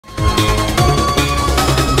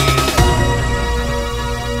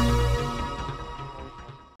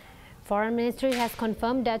Foreign Ministry has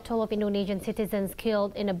confirmed that 12 Indonesian citizens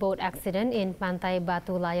killed in a boat accident in Pantai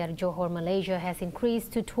Batu Layar, Johor, Malaysia has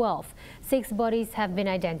increased to 12. 6 bodies have been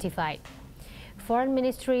identified. Foreign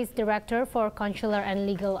Ministry's Director for Consular and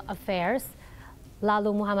Legal Affairs,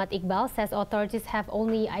 Lalu Muhammad Iqbal, says authorities have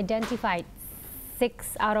only identified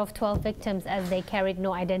 6 out of 12 victims as they carried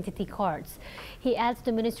no identity cards. He adds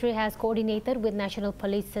the ministry has coordinated with National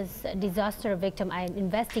Police's Disaster Victim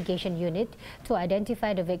Investigation Unit to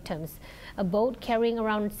identify the victims. A boat carrying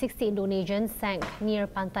around 60 Indonesians sank near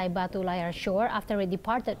Pantai Batu Layar shore after it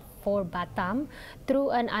departed for Batam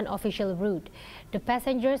through an unofficial route. The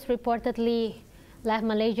passengers reportedly left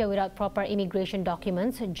Malaysia without proper immigration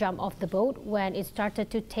documents, jumped off the boat when it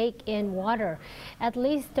started to take in water. At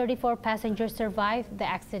least 34 passengers survived the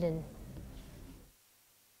accident.